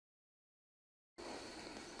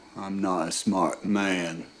I'm not a smart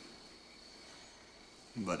man,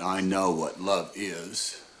 but I know what love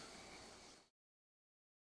is.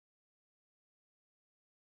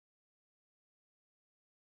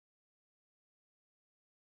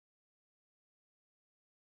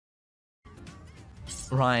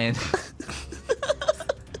 Ryan.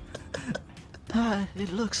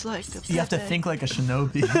 It looks like a You have to think like a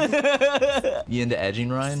shinobi. You into edging,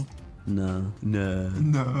 Ryan? No. No.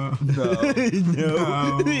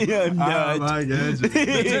 Yeah, I like edging.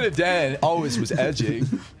 Lieutenant Dan always was edging.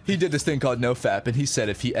 He did this thing called nofap, and he said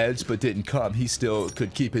if he edged but didn't come, he still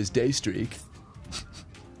could keep his day streak.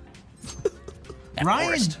 Ryan.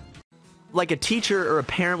 Forrest. Like a teacher or a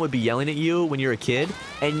parent would be yelling at you when you're a kid,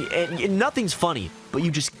 and nothing's funny, but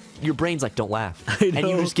your brain's like, don't laugh. And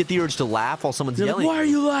you just get the urge to laugh while someone's yelling. Why are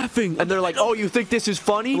you laughing? And they're like, oh, you think this is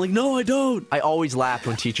funny? I'm like, no, I don't. I always laughed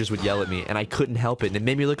when teachers would yell at me, and I couldn't help it, and it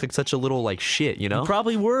made me look like such a little, like, shit, you know? You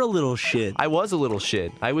probably were a little shit. I was a little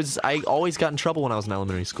shit. I always got in trouble when I was in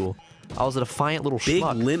elementary school. I was a defiant little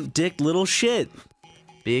schmuck. Big limp dick little shit.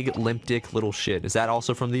 Big limp dick little shit. Is that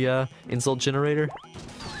also from the insult generator?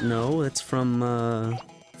 No, that's from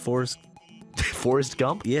Forrest. Forrest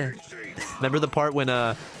Gump? Yeah. Remember the part when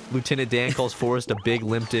Lieutenant Dan calls Forrest a big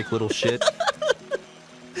limp dick little shit?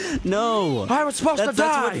 No. I was supposed to die!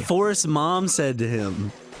 That's what Forrest's mom said to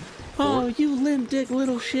him. Oh, you limp dick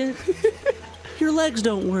little shit. Your legs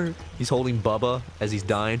don't work. He's holding Bubba as he's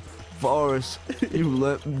dying. Forrest, you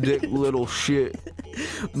limp dick little shit.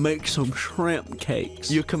 Make some shrimp cakes.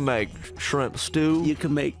 You can make shrimp stew. You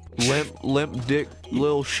can make limp dick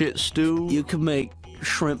little shit stew. You can make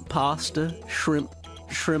shrimp pasta, shrimp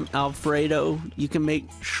Alfredo. You can make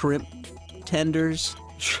shrimp tenders.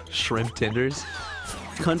 Shrimp tenders?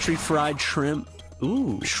 Country fried shrimp.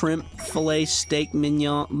 Ooh. Shrimp filet steak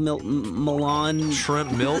mignon, Milan.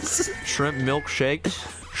 Shrimp milk. Shrimp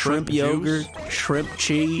milkshakes. Shrimp yogurt. Shrimp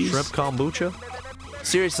cheese. Shrimp kombucha.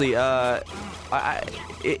 Seriously,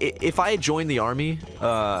 if I had joined the army,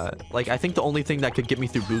 like, I think the only thing that could get me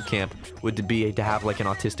through boot camp would be to have, like, an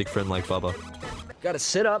autistic friend like Bubba. Gotta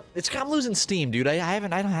sit up. I'm losing steam, dude. I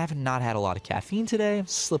haven't not had a lot of caffeine today. I'm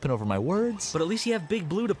slipping over my words. But at least you have Big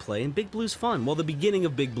Blue to play, and Big Blue's fun. Well, the beginning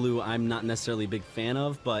of Big Blue, I'm not necessarily a big fan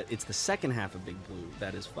of, but it's the second half of Big Blue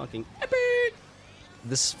that is fucking epic.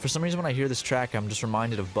 For some reason, when I hear this track, I'm just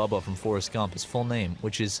reminded of Bubba from Forrest Gump, his full name,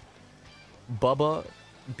 which is Bubba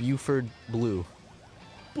Buford Blue.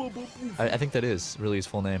 I think that is really his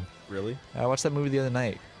full name. Really? I watched that movie the other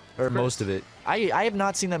night. Or most of it. I have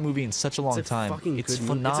not seen that movie in such a long time. It's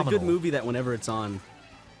phenomenal. It's a good movie that whenever it's on,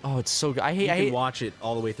 oh, it's so good. I you hate can watch it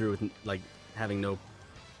all the way through with like having no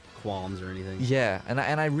qualms or anything. Yeah, and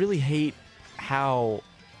I really hate how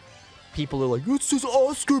people are like, it's just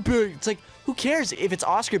Oscar bait. It's like, who cares if it's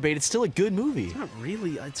Oscar bait? It's still a good movie. It's not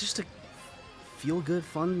really. It's just a feel-good,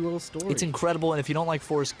 fun little story. It's incredible, and if you don't like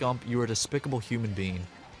Forrest Gump, you're a despicable human being.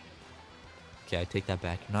 Okay, I take that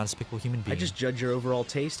back. You're not a despicable human being. I just judge your overall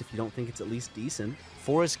taste if you don't think it's at least decent.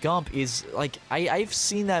 Forrest Gump is, like, I've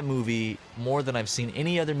seen that movie more than I've seen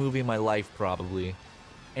any other movie in my life, probably.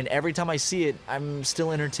 And every time I see it, I'm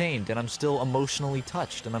still entertained, and I'm still emotionally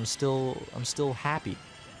touched, and I'm still happy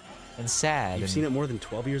and sad. You've seen it more than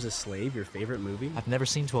 12 Years a Slave, your favorite movie? I've never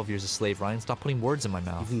seen 12 Years a Slave, Ryan. Stop putting words in my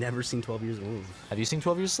mouth. You've never seen 12 Years Old. Have you seen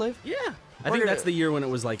 12 Years a Slave? Yeah. I think that's the year when it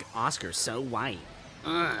was like, Oscar so white.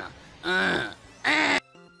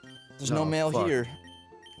 There's no mail here.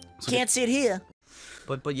 Can't sit here.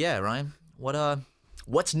 But yeah, Ryan.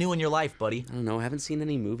 What's new in your life, buddy? I don't know. I haven't seen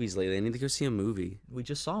any movies lately. I need to go see a movie. We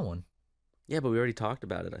just saw one. Yeah, but we already talked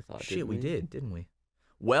about it, I thought. Shit, we did, didn't we?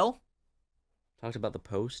 Well, talked about The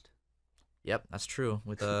Post. Yep, that's true.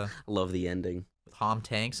 With I love the ending. With Tom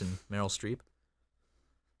Hanks and Meryl Streep.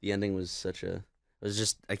 The ending was such a. It was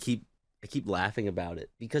just I keep laughing about it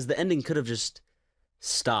because the ending could have just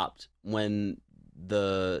stopped when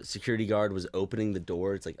the security guard was opening the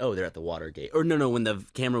door. It's like, oh, they're at the Watergate. Or no, when the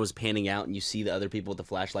camera was panning out and you see the other people with the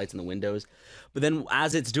flashlights in the windows. But then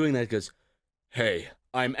as it's doing that, it goes, hey,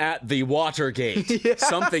 I'm at the Watergate. Yeah.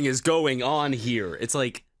 Something is going on here. It's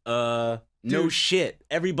like, no shit.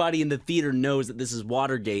 Everybody in the theater knows that this is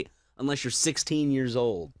Watergate unless you're 16 years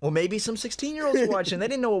old. Well, maybe some 16-year-olds watching. They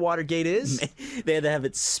didn't know what Watergate is. They had to have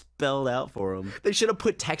it spelled out for them. They should have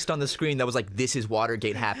put text on the screen that was like, this is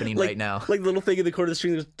Watergate happening right now. Like the little thing in the corner of the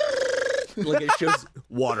screen that goes, like it shows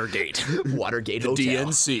Watergate. Watergate the Hotel.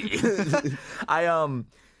 DNC.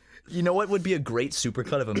 You know what would be a great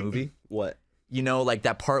supercut of a movie? What? You know, like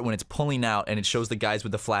that part when it's pulling out and it shows the guys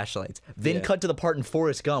with the flashlights. Then cut to the part in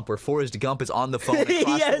Forrest Gump where Forrest Gump is on the phone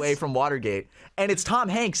across the way from Watergate. And it's Tom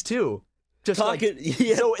Hanks, too. Just Talking- like,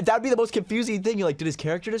 yeah. So that'd be the most confusing thing. You're like, did his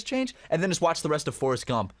character just change? And then just watch the rest of Forrest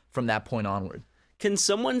Gump from that point onward. Can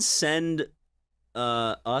someone send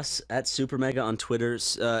us at SuperMega on Twitter,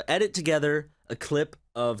 edit together a clip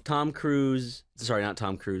of Tom Hanks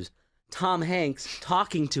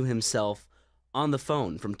talking to himself on the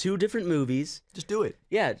phone from 2 different movies. Just do it.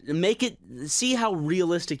 Yeah, see how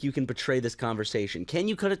realistic you can portray this conversation. Can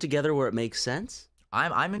you cut it together where it makes sense?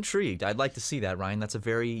 I'm intrigued. I'd like to see that, Ryan. That's a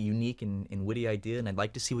very unique and witty idea, and I'd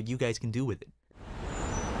like to see what you guys can do with it.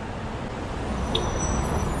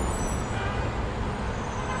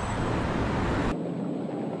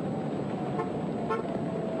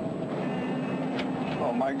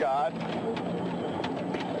 Oh my God.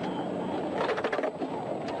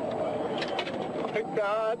 Oh my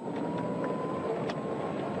God.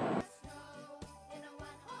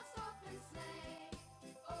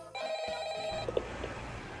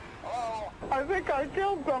 Oh, I think I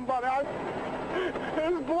killed somebody.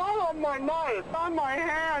 There's blood on my knife, on my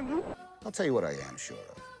hands. I'll tell you what I am sure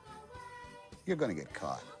of. You're gonna get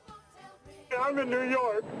caught. I'm in New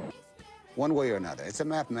York. One way or another. It's a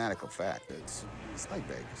mathematical fact. It's like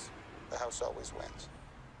Vegas. The house always wins.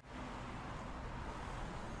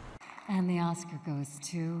 And the Oscar goes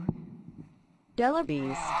to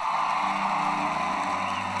DeloBeast.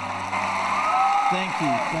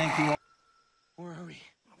 Thank you. Where are we?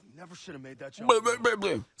 Never should have made that joke.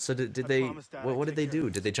 So did they? What did they do?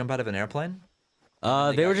 Did they jump out of an airplane?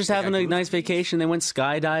 They were just having a nice vacation. They went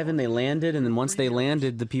skydiving, they landed, and then once they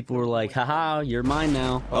landed, the people were like, haha, you're mine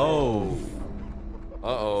now. Oh.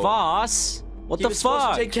 Uh-oh. Voss? What He the was supposed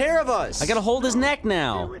fuck? to take care of us. I gotta hold his neck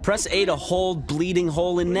now. Press A to hold bleeding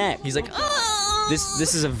hole in neck. He's like,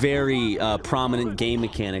 This is a very prominent game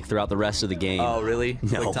mechanic throughout the rest of the game. oh, really?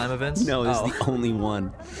 No. Quick time events? No, this Oh. is the only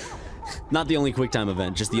one. Not the only quick time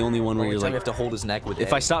event, just the only one where Only you're time like, you have to hold his neck with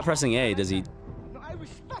if A. I stop pressing A, does he?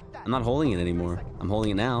 I'm not holding it anymore. I'm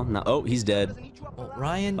holding it now. No, oh, he's dead. Oh,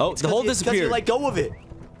 Ryan. Oh, it's the 'cause hole you- it's 'cause disappeared. You let go of it.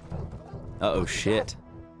 Uh-oh, shit.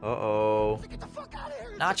 Uh-oh.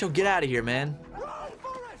 Nacho, get out of here, man.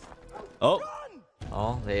 Oh,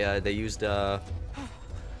 Oh, they used a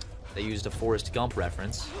Forrest Gump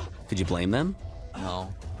reference. could you blame them?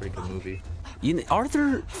 No, pretty good movie.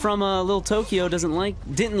 Arthur from Little Tokyo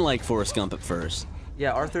didn't like Forrest Gump at first.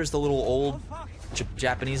 Yeah, Arthur's the little old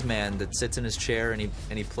Japanese man that sits in his chair and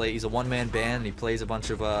he plays. He's a one-man band and he plays a bunch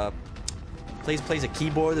of plays a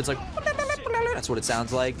keyboard that's like that's what it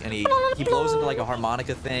sounds like, and he blows into like a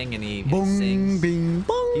harmonica thing and he sings. Bing,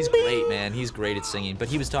 bong, He's great, man. He's great at singing. But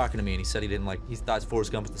he was talking to me and he said he thought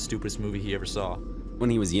Forrest Gump was the stupidest movie he ever saw. when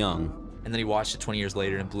he was young. And then he watched it 20 years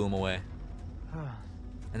later and it blew him away.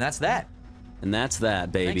 And that's that. And that's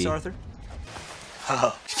that, baby. Thanks, Arthur.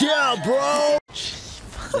 Yeah, bro!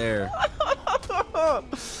 There.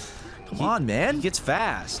 Come on, man. He gets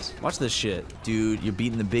fast. Watch this shit. Dude, you're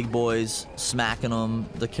beating the big boys, smacking them,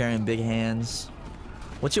 they're carrying big hands.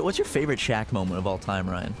 What's your favorite Shaq moment of all time,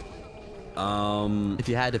 Ryan? If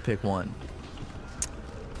you had to pick one.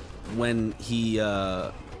 When he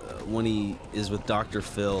is with Dr.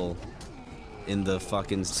 Phil in the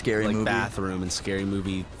fucking Scary movie? bathroom in Scary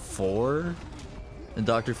Movie 4. And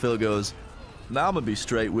Dr. Phil goes, "Now I'm gonna be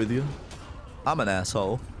straight with you. I'm an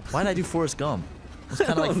asshole." Why did I do Forrest Gump? It's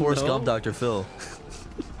kind of like Forrest Gump, Dr. Phil.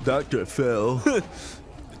 Dr. Phil.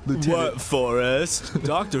 What, Forrest?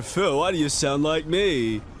 Dr. Phil, why do you sound like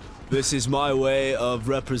me? This is my way of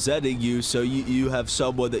representing you so you have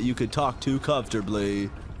someone that you can talk to comfortably.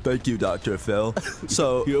 Thank you, Dr. Phil.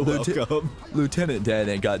 So, You're welcome. Lieutenant Dan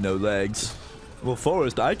ain't got no legs. Well,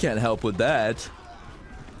 Forrest, I can't help with that.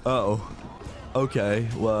 Oh. Okay,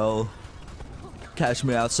 well, catch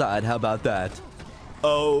me outside. How about that?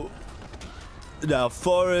 Oh, now,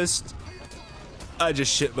 Forrest, I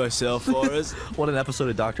just shit myself, Forrest. What an episode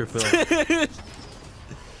of Dr. Phil.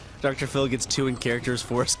 Dr. Phil gets two in characters,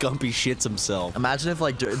 Forrest Gump, he shits himself. Imagine if,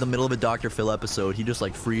 like, in the middle of a Dr. Phil episode, he just,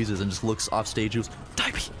 like, freezes and just looks off stage and goes,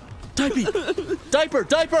 Diaper! Diaper!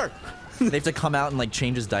 Diaper! They have to come out and, like,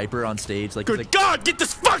 change his diaper on stage. Like, Good God, get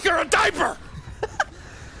this fucker a diaper!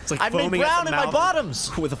 It's like I've been foaming at brown the in my mouth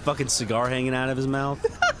bottoms! with a fucking cigar hanging out of his mouth.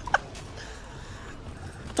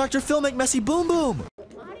 Dr. Phil, make messy boom boom!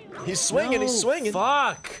 He's swinging, he's swinging.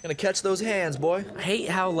 Fuck! Gonna catch those hands, boy. I hate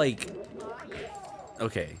how, like...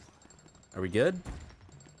 Okay. Are we good?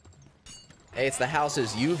 Hey, it's the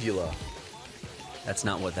house's uvula. That's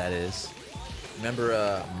not what that is.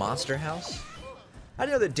 Remember, Monster House? How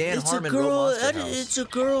do you know that Dan Harmon wrote Monster House? It's a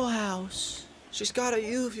girl house. She's got a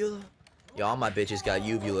uvula. Yo, all my bitches got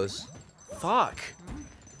uvulas. Fuck.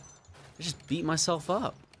 I just beat myself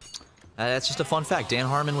up. That's just a fun fact. Dan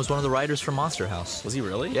Harmon was one of the writers for Monster House. Was he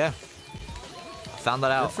really? Yeah. Found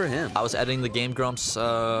that out. Good for him. I was editing the Game Grumps,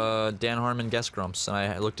 Dan Harmon guest Grumps, and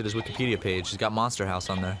I looked at his Wikipedia page. He's got Monster House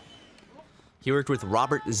on there. He worked with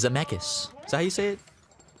Robert Zemeckis. Is that how you say it?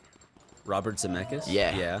 Robert Zemeckis?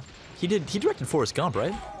 Yeah. Yeah. He directed Forrest Gump,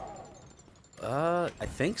 right? I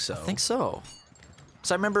think so. I think so.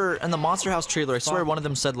 So I remember in the Monster House trailer, I swear one of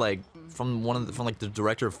them said like from like the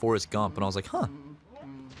director of Forrest Gump, and I was like, huh.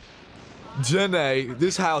 Jenny,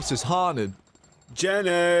 this house is haunted.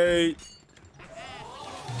 Jenny!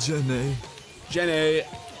 Jenny. Jenny,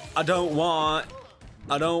 I don't want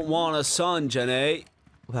a son, Jenny.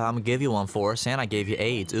 Well, I'm gonna give you one, Forrest, and I gave you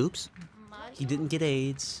AIDS. Oops. He didn't get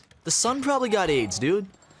AIDS. The son probably got AIDS, dude.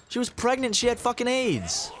 She was pregnant, she had fucking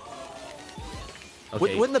AIDS.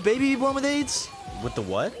 Okay. Wouldn't the baby be born with AIDS? With the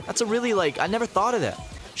what? That's a really, like, I never thought of that.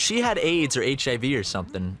 She had AIDS or HIV or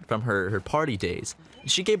something from her party days.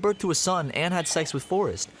 She gave birth to a son and had sex with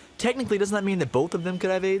Forrest. Technically, doesn't that mean that both of them could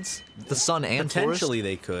have AIDS? The son and Potentially Forrest?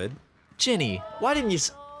 they could. Ginny, why'd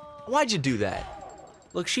you do that?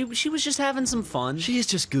 Look, she was just having some fun. She's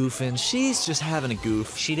just goofing. She's just having a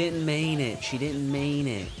goof. She didn't mean it. She didn't mean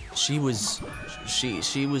it. She was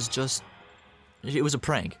just, it was a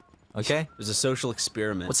prank, okay? It was a social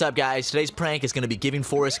experiment. What's up, guys? Today's prank is gonna be giving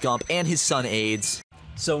Forrest Gump and his son AIDS.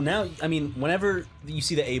 So now, I mean, whenever you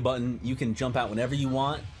see the A button, you can jump out whenever you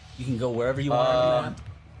want. You can go wherever you want.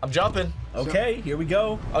 I'm jumping. Okay, here we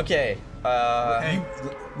go. Okay.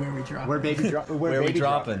 Where we dropping? Where we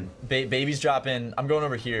dropping? Baby's dropping. I'm going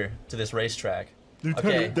over here to this racetrack.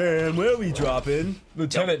 Lieutenant Dan, where are we dropping?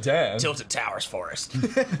 Lieutenant Dan. Tilted Towers, Forrest.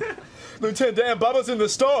 Lieutenant Dan, Bubba's in the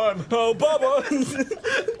storm. Oh,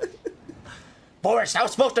 Bubba! Forrest, I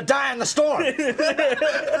was supposed to die in the storm.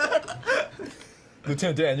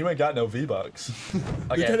 Lieutenant Dan, you ain't got no V-Bucks.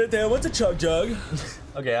 Okay. Lieutenant Dan, what's a chug jug?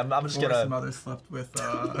 Okay, I'm just Forrest's gonna. mother slept with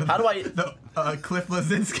How do I? Cliff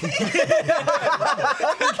Lazinski.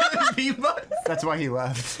 That's why he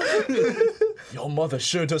left. Your mother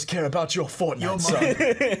sure does care about your Fortnite,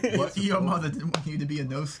 son. Your mother didn't want you to be a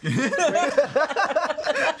no skin.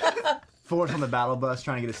 Forrest on the battle bus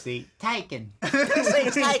trying to get a seat. Taken.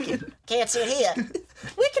 Seat's taken. Can't sit here.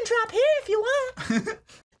 We can drop here if you want.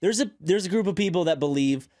 There's a group of people that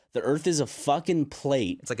believe the Earth is a fucking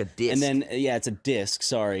plate. It's like a disc. And then, yeah, it's a disc,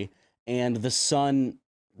 sorry. And the sun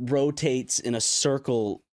rotates in a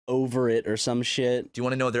circle over it or some shit. Do you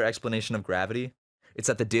want to know their explanation of gravity? It's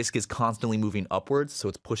that the disc is constantly moving upwards, so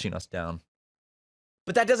it's pushing us down.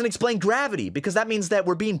 But that doesn't explain gravity, because that means that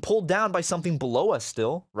we're being pulled down by something below us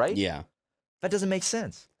still, right? Yeah. That doesn't make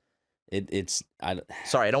sense.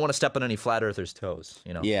 Sorry, I don't want to step on any flat earthers' toes,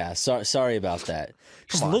 you know? Yeah, sorry about that.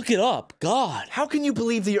 Just on. look it up. God. How can you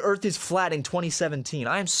believe the Earth is flat in 2017?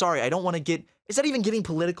 I am sorry, I don't want to get... Is that even getting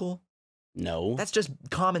political? No. That's just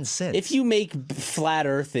common sense. If you make flat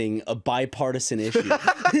earthing a bipartisan issue.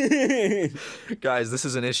 Guys, this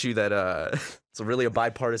is an issue that, it's really a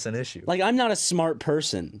bipartisan issue. Like, I'm not a smart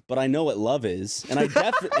person, but I know what love is. And I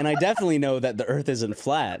definitely know that the Earth isn't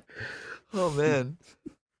flat. Oh, man.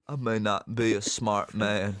 I may not be a smart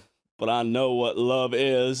man, but I know what love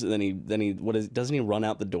is. And then he doesn't he run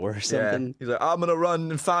out the door or something? Yeah. He's like, I'm gonna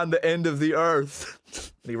run and find the end of the earth.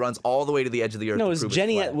 And he runs all the way to the edge of the earth. No, to it was prove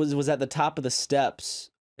Jenny it's flat. was at the top of the steps.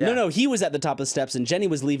 Yeah. No, he was at the top of the steps, and Jenny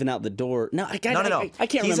was leaving out the door. No, I can't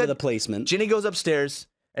remember the placement. Jenny goes upstairs,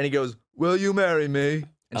 and he goes, "Will you marry me?"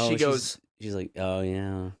 And she goes, "She's like, oh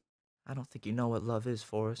yeah." I don't think you know what love is,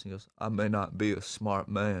 Forrest. And he goes, I may not be a smart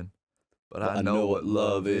man, but I know what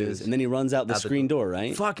love is. And then he runs out the screen door,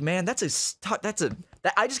 right? Fuck, man, I just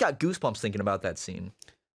got goosebumps thinking about that scene.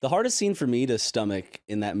 The hardest scene for me to stomach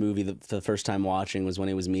in that movie the first time watching was when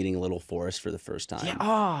he was meeting little Forrest for the first time.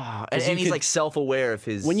 Yeah, and he's like self-aware of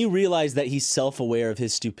his... When you realize that he's self-aware of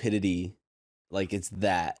his stupidity, like it's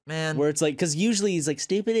that. Man. Where it's like, because usually he's like,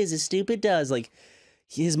 stupid is as stupid does. Like,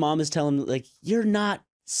 his mom is telling him, like, you're not,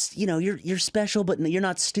 you know, you're special, but you're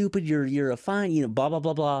not stupid. You're a fine, you know, blah, blah,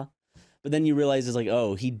 blah, blah. But then you realize it's like,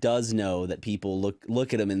 oh, he does know that people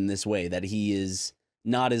look at him in this way, that he is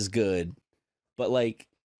not as good. But like,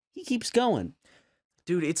 he keeps going.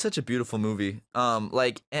 Dude, it's such a beautiful movie.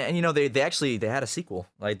 Like, and you know, they had a sequel,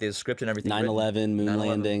 like the script and everything. 9/11, moon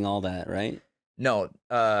landing, all that, right? No,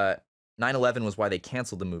 9/11 was why they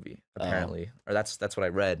canceled the movie, apparently. Or that's what I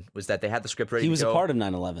read, was that they had the script ready to go. He was a part of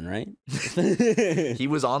 9/11, right? He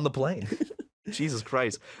was on the plane. Jesus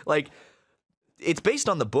Christ. Like, it's based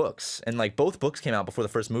on the books, and like both books came out before the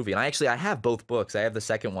first movie. And I have both books. I have the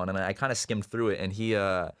second one, and I kind of skimmed through it, and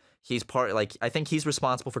he's part, like, I think he's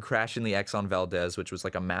responsible for crashing the Exxon Valdez, which was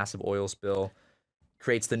like a massive oil spill.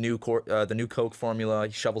 Creates the new Coke formula.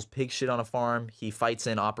 He shovels pig shit on a farm. He fights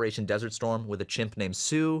in Operation Desert Storm with a chimp named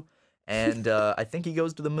Sue. and I think he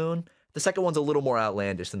goes to the moon. The second one's a little more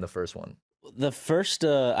outlandish than the first one. The first,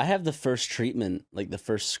 I have the first treatment, like the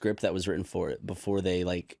first script that was written for it before they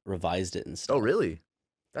like revised it and stuff. Oh, really?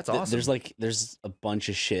 That's awesome. There's a bunch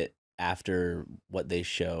of shit after what they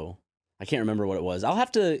show. I can't remember what it was. I'll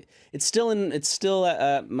have to. It's still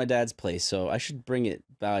at my dad's place, so I should bring it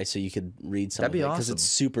by so you could read some. That'd be awesome because it's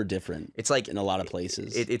super different. It's like in a lot of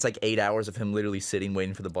places. It's like 8 hours of him literally sitting,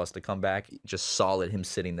 waiting for the bus to come back. Just solid him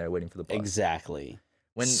sitting there waiting for the bus. Exactly.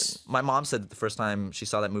 When my mom said that the first time she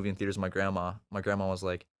saw that movie in theaters, my grandma was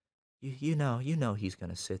like, you know he's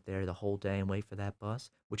gonna sit there the whole day and wait for that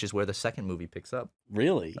bus, which is where the second movie picks up.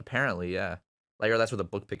 Really? Apparently, yeah. Like, or that's where the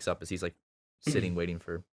book picks up, is he's like sitting waiting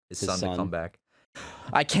for his son to come back.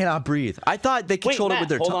 I cannot breathe. I thought they controlled it with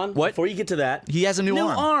their tongue. Hold on. What? Before you get to that, he has a new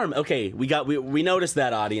arm. Okay, we noticed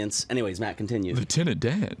that, audience. Anyways, Matt, continue. Lieutenant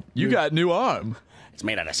Dan, you got a new arm. It's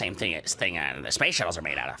made out of the same thing the space shuttles are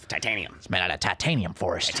made out of. Titanium. It's made out of titanium,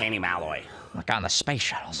 Forrest. Titanium alloy. Like on the space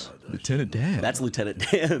shuttles. Lieutenant Dan. That's Lieutenant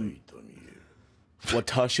Dan.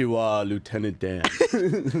 Watashi wa Lieutenant Dan.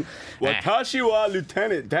 Watashi wa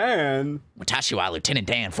Lieutenant Dan. Watashi wa Lieutenant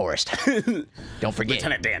Dan, Forrest. Don't forget.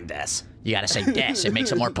 Lieutenant Dan Des. You gotta say des. It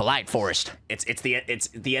makes it more polite, Forrest. It's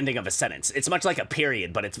the ending of a sentence. It's much like a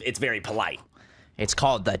period, but it's very polite. It's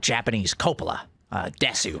called the Japanese copula.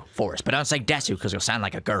 Desu, Forrest. But don't say Desu because you'll sound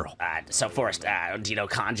like a girl. So, Forrest, do you know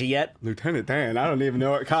kanji yet? Lieutenant Dan, I don't even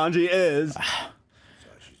know what kanji is.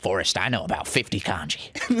 Forrest, I know about 50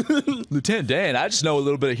 kanji. Lieutenant Dan, I just know a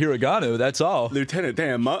little bit of hiragana, that's all. Lieutenant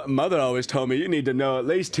Dan, mother always told me you need to know at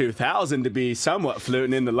least 2,000 to be somewhat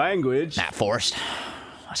fluent in the language. Nah, Forrest.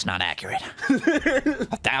 That's not accurate.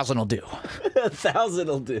 1,000 will do. 1,000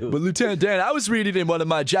 will do. But Lieutenant Dan, I was reading in one of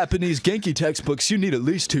my Japanese Genki textbooks, you need at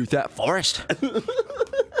least 2,000. Forrest?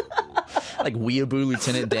 Like Weeaboo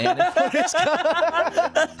Lieutenant Dan. I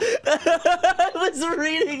was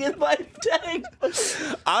reading in my text.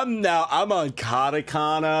 I'm on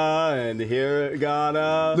katakana and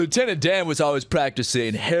hiragana. Lieutenant Dan was always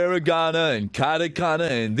practicing hiragana and katakana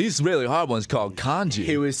and these really hard ones called kanji.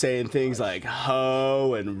 He was saying things like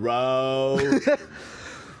ho and ro.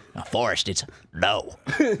 Now, Forrest, it's no.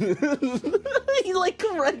 He like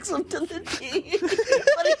corrects him to the T, but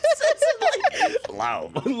he says it like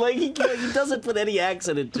low. Like he doesn't put any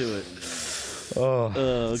accent into it.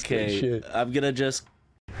 Okay. I'm gonna just.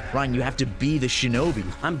 Ryan, you have to be the shinobi.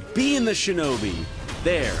 I'm being the shinobi.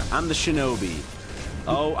 There, I'm the shinobi.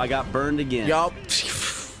 Oh, I got burned again. Yup.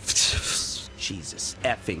 Jesus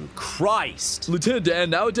effing Christ. Lieutenant Dan,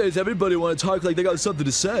 nowadays everybody want to talk like they got something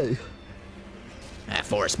to say.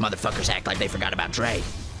 Forrest, motherfuckers act like they forgot about Dre.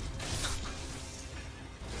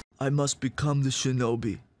 I must become the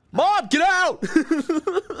shinobi. Mom, get out!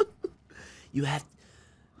 You have...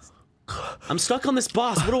 I'm stuck on this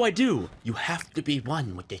boss. What do I do? You have to be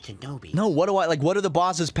one with the shinobi. No, what are the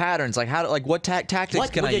boss's patterns? Like what tactics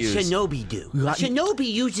can I use? What would a shinobi do? Shinobi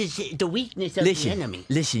uses the weakness of the enemy.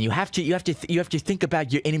 Listen, you have to think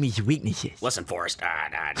about your enemy's weaknesses. Listen, Forrest.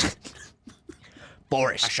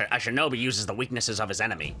 Forrest. A shinobi uses the weaknesses of his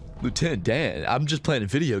enemy. Lieutenant Dan, I'm just playing a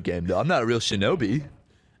video game, though. I'm not a real shinobi.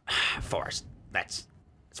 Forrest, it's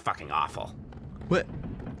fucking awful. What?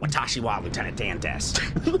 Watashi wa Lieutenant Dan Des.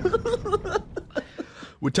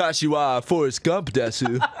 Watashi wa Forrest Gump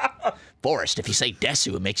desu. Forrest, if you say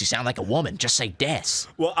desu, it makes you sound like a woman. Just say des.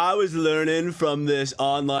 Well, I was learning from this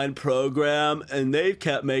online program, and they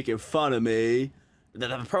kept making fun of me. The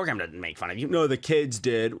program didn't make fun of you. No, the kids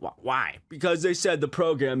did. Why? Because they said the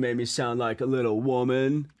program made me sound like a little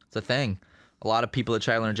woman. It's a thing. A lot of people that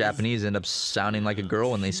try to learn Japanese end up sounding like a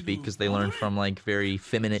girl when they speak because they learn from like very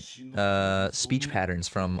feminine speech patterns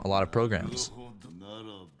from a lot of programs.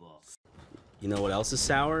 You know what else is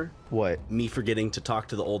sour? What? Me forgetting to talk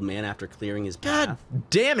to the old man after clearing his path. God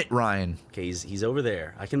damn it, Ryan. Okay, he's over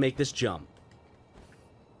there. I can make this jump.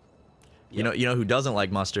 You know who doesn't like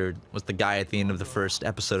mustard was the guy at the end of the first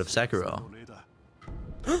episode of Sekiro.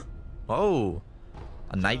 Oh,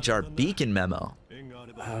 a Nightjar Beacon memo.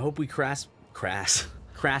 I hope we crass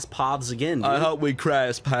paths again, dude. I hope we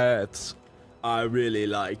crass paths. I really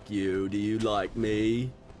like you. Do you like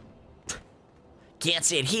me? Can't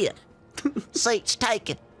sit here. Seat's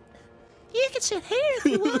taken. You can sit here if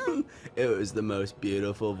you want. It was the most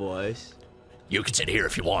beautiful voice. You can sit here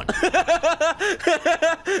if you want. With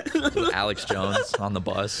Alex Jones on the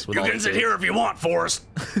bus. With You can sit here if you want, Forrest.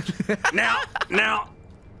 now,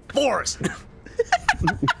 Forrest.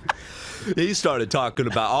 He started talking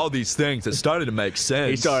about all these things that started to make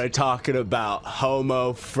sense. He started talking about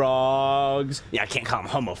homo frogs. Yeah, I can't call them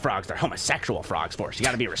homo frogs. They're homosexual frogs, Forrest. You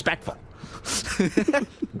gotta be respectful.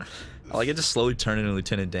 I like it just slowly turning into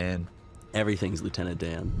Lieutenant Dan. Everything's Lieutenant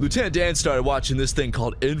Dan. Lieutenant Dan started watching this thing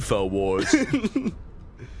called InfoWars.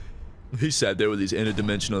 He said there were these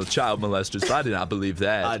interdimensional child molesters, but I did not believe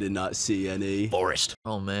that. I did not see any. Forrest.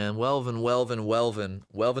 Oh man,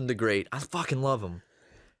 Welvin the Great. I fucking love him.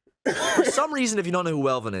 For some reason, if you don't know who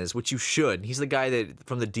Welvin is, which you should, he's the guy that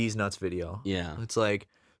from the D's Nuts video. Yeah. It's like,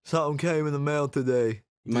 something came in the mail today.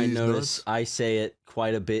 You might D's notice Nuts. I say it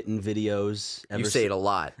quite a bit in videos. You say it a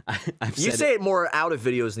lot. I've You said say it more out of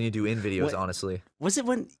videos than you do in videos, What? honestly. Was it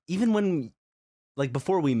even when, like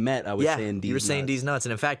before we met, I was saying D's you were saying Nuts. D's Nuts.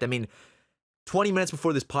 And in fact, I mean, 20 minutes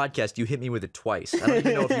before this podcast, you hit me with it twice. I don't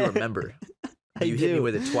even know if you remember. You hit me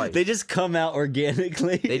with it twice. They just come out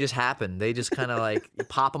organically. They just happen. They just kind of like, you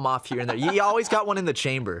pop them off here and there. You always got one in the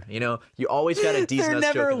chamber, you know? You always got a D's They're Nuts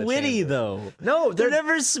joke never in the witty chamber. though. No, They're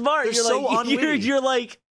never smart. they're You're so like, unwitty. You're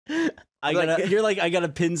like, I Like- gotta. You're like, I gotta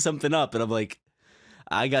pin something up, and I'm like,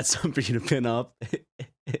 I got something for you to pin up,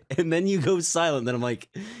 and then you go silent. Then I'm like,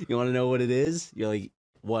 you want to know what it is? You're like,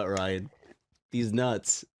 what, Ryan? These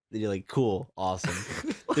nuts. Then you're like, cool, awesome.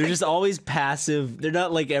 They're just always passive. They're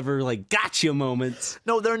not like ever like gotcha moments.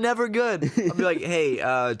 No, they're never good. I'll be like,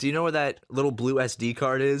 hey, do you know where that little blue SD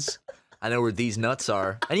card is? I know where these nuts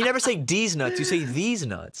are. And you never say D's nuts, you say these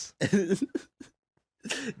nuts.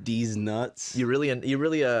 These nuts. You really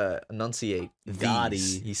enunciate Gotti.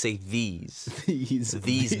 these. You say these.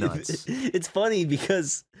 These nuts. It's funny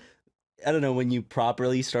because I don't know when you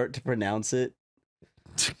properly start to pronounce it.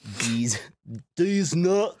 These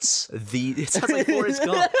nuts. It sounds like Forrest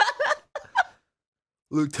Gump.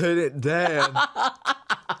 Lieutenant Dan.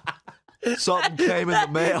 Something came in the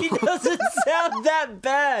mail. He doesn't sound that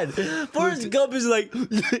bad. Forrest Gump is like,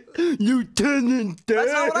 Lieutenant Dan.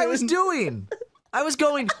 That's not what I was doing. I was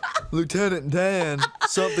going, Lieutenant Dan,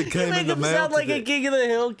 something came in the mail. You sound like a King of the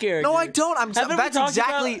Hill character. No, I don't. Haven't we That's talked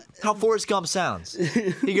exactly how Forrest Gump sounds.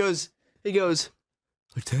 He goes,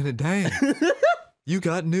 Lieutenant Dan, you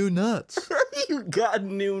got new nuts. You got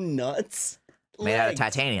new nuts? Made out of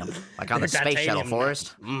titanium, like on the space shuttle,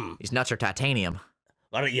 Forrest. These nuts are titanium.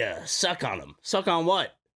 Why don't you suck on them? Suck on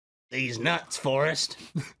what? These nuts, Forrest.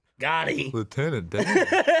 Gotti. Lieutenant Dan.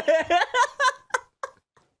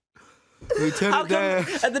 Lieutenant Dan.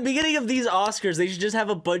 At the beginning of these Oscars, they should just have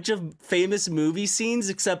a bunch of famous movie scenes,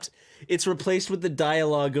 except it's replaced with the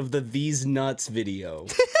dialogue of the These Nuts video.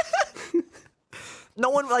 No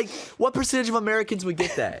one, like, what percentage of Americans would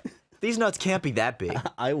get that? These nuts can't be that big.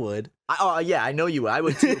 I would. Oh, yeah, I know you would. I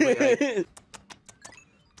would too. But, like,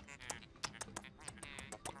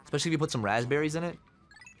 especially if you put some raspberries in it.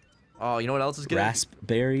 Oh, you know what else is good?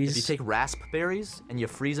 Raspberries? If you take raspberries and you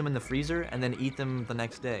freeze them in the freezer and then eat them the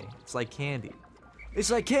next day. It's like candy. It's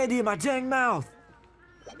like candy in my dang mouth.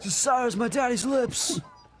 It's as sour as my daddy's lips.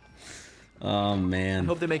 Oh, I man.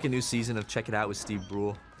 hope they make a new season of Check It Out with Steve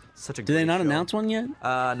Brule. Such a Did they great not show. announce one yet?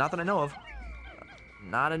 Not that I know of.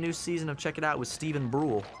 Not a new season of Check It Out with Steven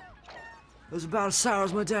Brule. It was about as sour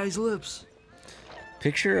as my daddy's lips.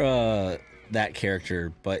 Picture that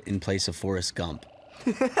character, but in place of Forrest Gump.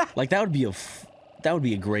 Like that would be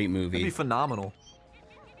a great movie. It'd be phenomenal.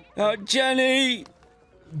 Jenny!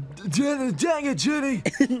 Jenny, dang it, Jenny!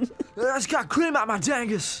 I just got cream out my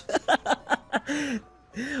dangus.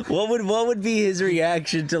 What would be his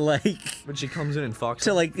reaction to like When she comes in and fucks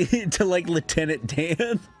to like Lieutenant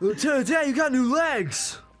Dan? Lieutenant Dan, you got new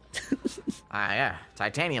legs. Yeah,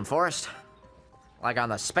 titanium, Forrest. Like on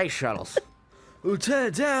the space shuttles.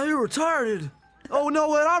 Lieutenant Dan, you're retarded. Oh, no,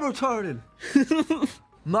 what? I'm retarded.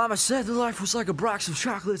 Mama said that life was like a box of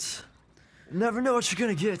chocolates. You never know what you're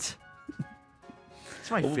gonna get.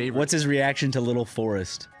 It's my favorite. What's his reaction to little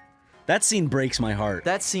Forrest? That scene breaks my heart.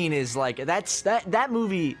 That scene is like, that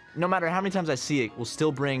movie, no matter how many times I see it, will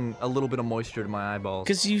still bring a little bit of moisture to my eyeballs.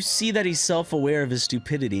 Because you see that he's self-aware of his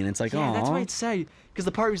stupidity, and it's like, Yeah, oh, that's why it's sad. Because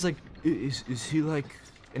the part where he's like, is he like,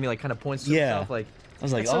 and he like kind of points to himself like, I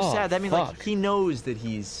was like, that's so oh, sad. That means fuck. like he knows that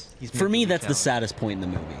he's For me, making that's the challenge. saddest point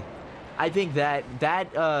in the movie. I think that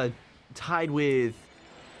tied with,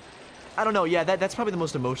 I don't know, yeah, that's probably the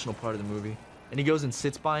most emotional part of the movie. And he goes and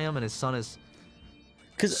sits by him, and his son is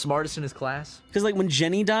smartest in his class. Because like when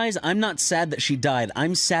Jenny dies, I'm not sad that she died.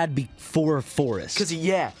 I'm sad for Forrest. Because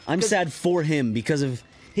I'm sad for him because of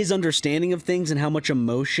his understanding of things and how much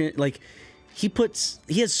emotion. Like he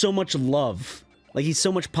has so much love. Like he's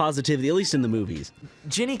so much positivity, at least in the movies.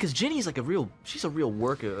 Jenny, because Jenny's like she's a real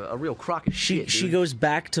worker, a real crock of shit. She dude. goes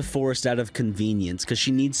back to Forrest out of convenience because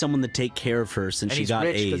she needs someone to take care of her since and she he's got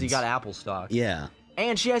rich AIDS. because he got Apple stock. Yeah.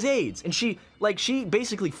 And she has AIDS, and she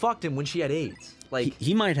basically fucked him when she had AIDS. Like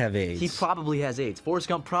he might have AIDS. He probably has AIDS. Forrest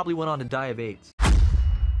Gump probably went on to die of AIDS.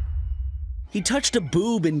 He touched a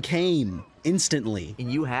boob and came instantly.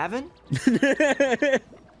 And you haven't?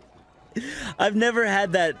 I've never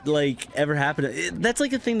had that like ever happen. That's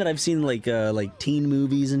like a thing that I've seen like teen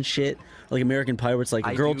movies and shit, like American Pie, where it's like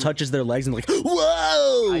a girl touches their legs and like,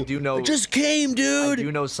 whoa! I do know. It just came, dude. I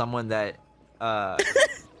do know someone that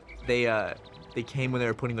they came when they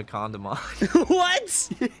were putting the condom on. What?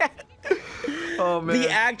 Yeah. Oh man. The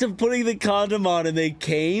act of putting the condom on and they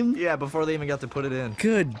came? Yeah, before they even got to put it in.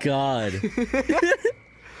 Good God.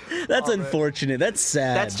 That's unfortunate. That's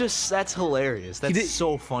sad. That's hilarious. That's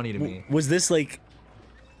so funny to me. Was this like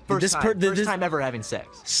first time ever having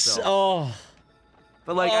sex? So. Oh.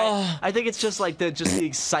 But like I think it's just like the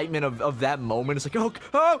excitement of that moment. It's like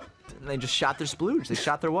oh, and they just shot their splooge. They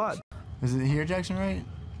shot their wad. Is it here, Jackson? Right?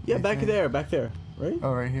 Yeah, back there, right?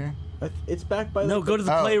 Oh, right here. It's back by. No, go to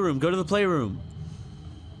the playroom. Go to the playroom.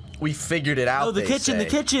 We figured it out. No, the kitchen. The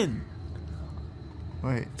kitchen.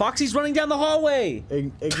 Wait. Foxy's running down the hallway.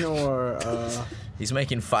 Ignore. He's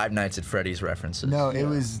making Five Nights at Freddy's references. No, it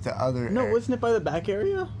was the other. No, wasn't it by the back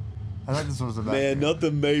area? I thought this was the back. Man, area.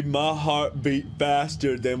 nothing made my heart beat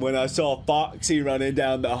faster than when I saw Foxy running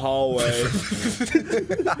down the hallway.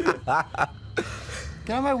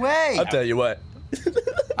 Get out of my way! I'll tell you what.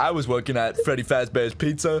 I was working at Freddy Fazbear's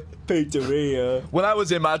Pizzeria. When I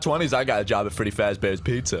was in my 20s, I got a job at Freddy Fazbear's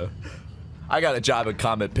Pizza. I got a job at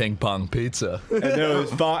Comet Ping Pong Pizza. And there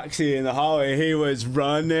was Foxy in the hallway. He was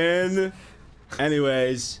running.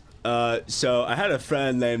 Anyways, so I had a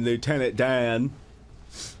friend named Lieutenant Dan.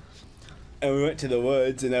 And we went to the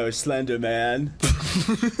woods, and there was Slender Man.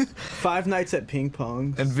 5 Nights at Ping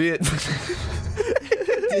Pong. And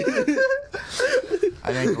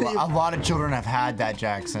I think a lot of children have had that,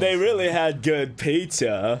 Jackson. They really had good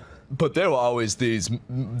pizza. But there were always these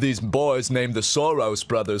boys named the Soros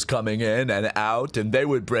brothers coming in and out, and they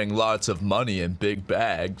would bring lots of money in big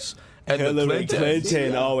bags. And Hillary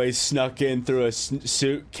Clinton always snuck in through a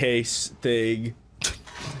suitcase thing.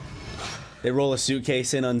 They roll a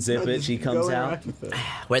suitcase in, unzip it, she comes out.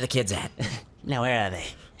 Where the kids at? Now, where are they?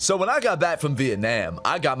 So when I got back from Vietnam,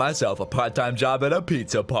 I got myself a part-time job at a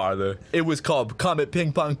pizza parlor. It was called Comet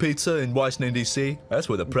Ping Pong Pizza in Washington, D.C. That's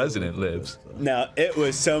where the president lives. Now, it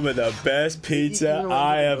was some of the best pizza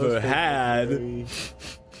I ever had.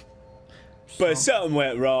 But something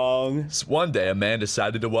went wrong. One day, a man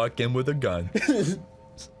decided to walk in with a gun.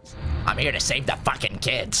 I'm here to save the fucking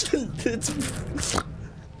kids.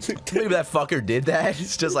 Maybe that fucker did that.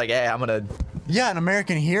 It's just like, hey, I'm gonna... Yeah, an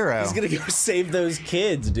American hero. He's gonna go save those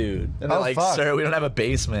kids, dude. And they're like, fuck. sir, we don't have a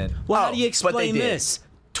basement. Well, how do you explain this?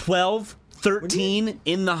 12, 13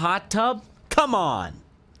 in the hot tub? Come on.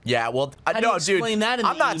 Yeah, well, How do you explain that in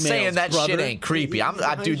I'm the not emails, saying that brother? shit ain't creepy.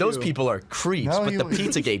 Dude, those people are creeps, No, but he the was-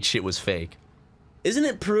 Pizzagate shit was fake. Isn't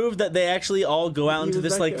it proved that they actually all go out into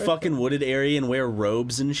this like fucking wooded area and wear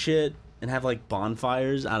robes and shit and have like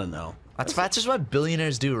bonfires? I don't know. That's just what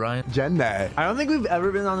billionaires do, Ryan. Jenna. I don't think we've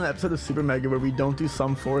ever been on an episode of Super Mega where we don't do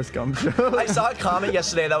some Forrest Gump show. I saw a comment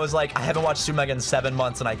yesterday that was like, I haven't watched Super Mega in 7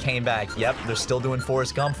 months, and I came back. Yep, they're still doing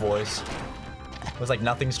Forrest Gump voice. It was like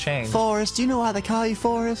nothing's changed. Forrest, do you know why they call you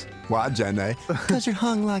Forrest? Why, Jenna? Because you're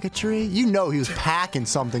hung like a tree. You know he was packing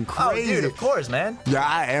something crazy. Oh, dude, of course, man. Yeah,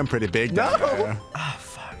 I am pretty big down there. Ah,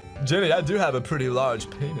 fuck. Jenny, I do have a pretty large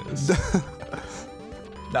penis.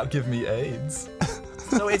 Now give me AIDS.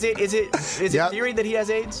 So is it theory that he has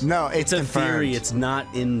AIDS? No, It's a confirmed. theory. It's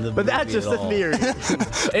not in the But that's movie just at a all. theory.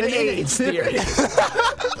 An AIDS theory.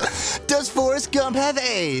 Does Forrest Gump have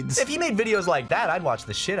AIDS? If he made videos like that, I'd watch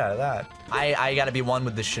the shit out of that. I gotta be one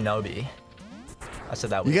with the shinobi. I said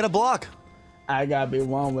that. You got a block. I gotta be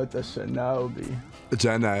one with the shinobi.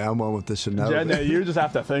 Jenna, I'm one with the shinobi. Jenna, you just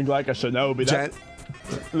have to think like a shinobi.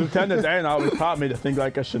 Lieutenant Dan always taught me to think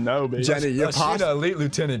like a shinobi. Jenny, elite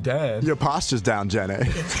Lieutenant Dan. Your posture's down, Jenny.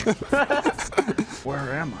 Where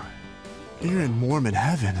am I? You're in Mormon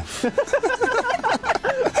heaven. That's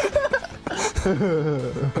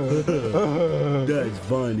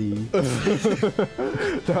funny.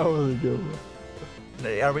 That was a good one.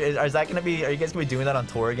 Are you guys gonna be doing that on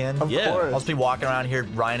tour again? Of course. I'll just be walking around here,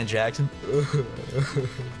 Ryan and Jackson.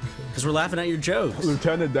 Because we're laughing at your jokes.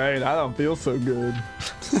 Lieutenant Dan, I don't feel so good.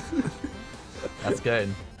 That's good.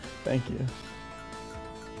 Thank you.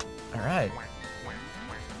 All right.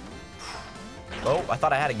 Oh, I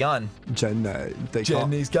thought I had a gun. Jenna,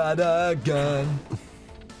 Jenny's got a gun.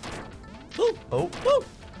 Oh.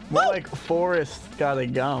 More like Forrest got a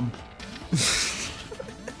Gump.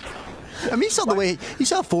 I mean, you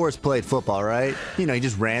saw Forrest played football, right? You know, he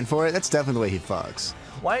just ran for it. That's definitely the way he fucks.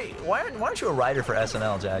 Why aren't you a writer for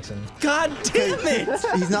SNL, Jackson? God damn it!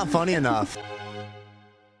 He's not funny enough.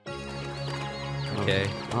 okay?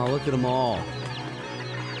 Oh, look at them all.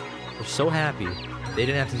 They're so happy. They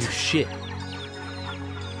didn't have to do shit.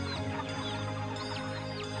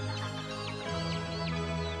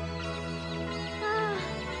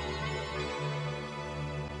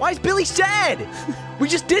 Why is Billy sad? We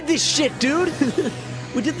just did this shit, dude.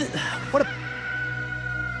 We did the. What a.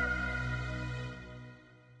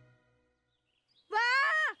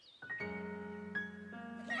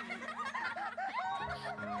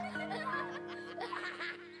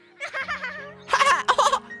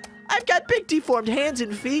 I've got big deformed hands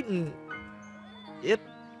and feet and. Yep.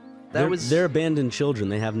 They're abandoned children.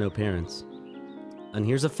 They have no parents. And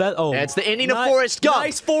here's a That's the ending of Forrest Gump.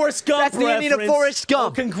 Nice Forrest Gump That's the ending of reference. Forrest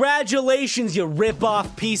Gump. Oh, congratulations, you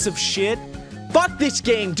rip-off piece of shit. Fuck this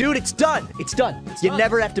game, dude. It's done. It's done. You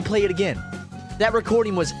never have to play it again. That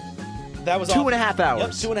recording was. That was 2.5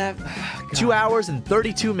 hours. Yep, 2.5. 2 hours and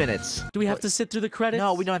 32 minutes. Do we have to sit through the credits?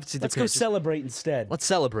 No, we don't have to sit through the credits. credits. Let's go celebrate instead. Let's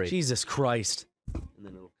celebrate. Jesus Christ.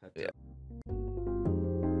 Yeah.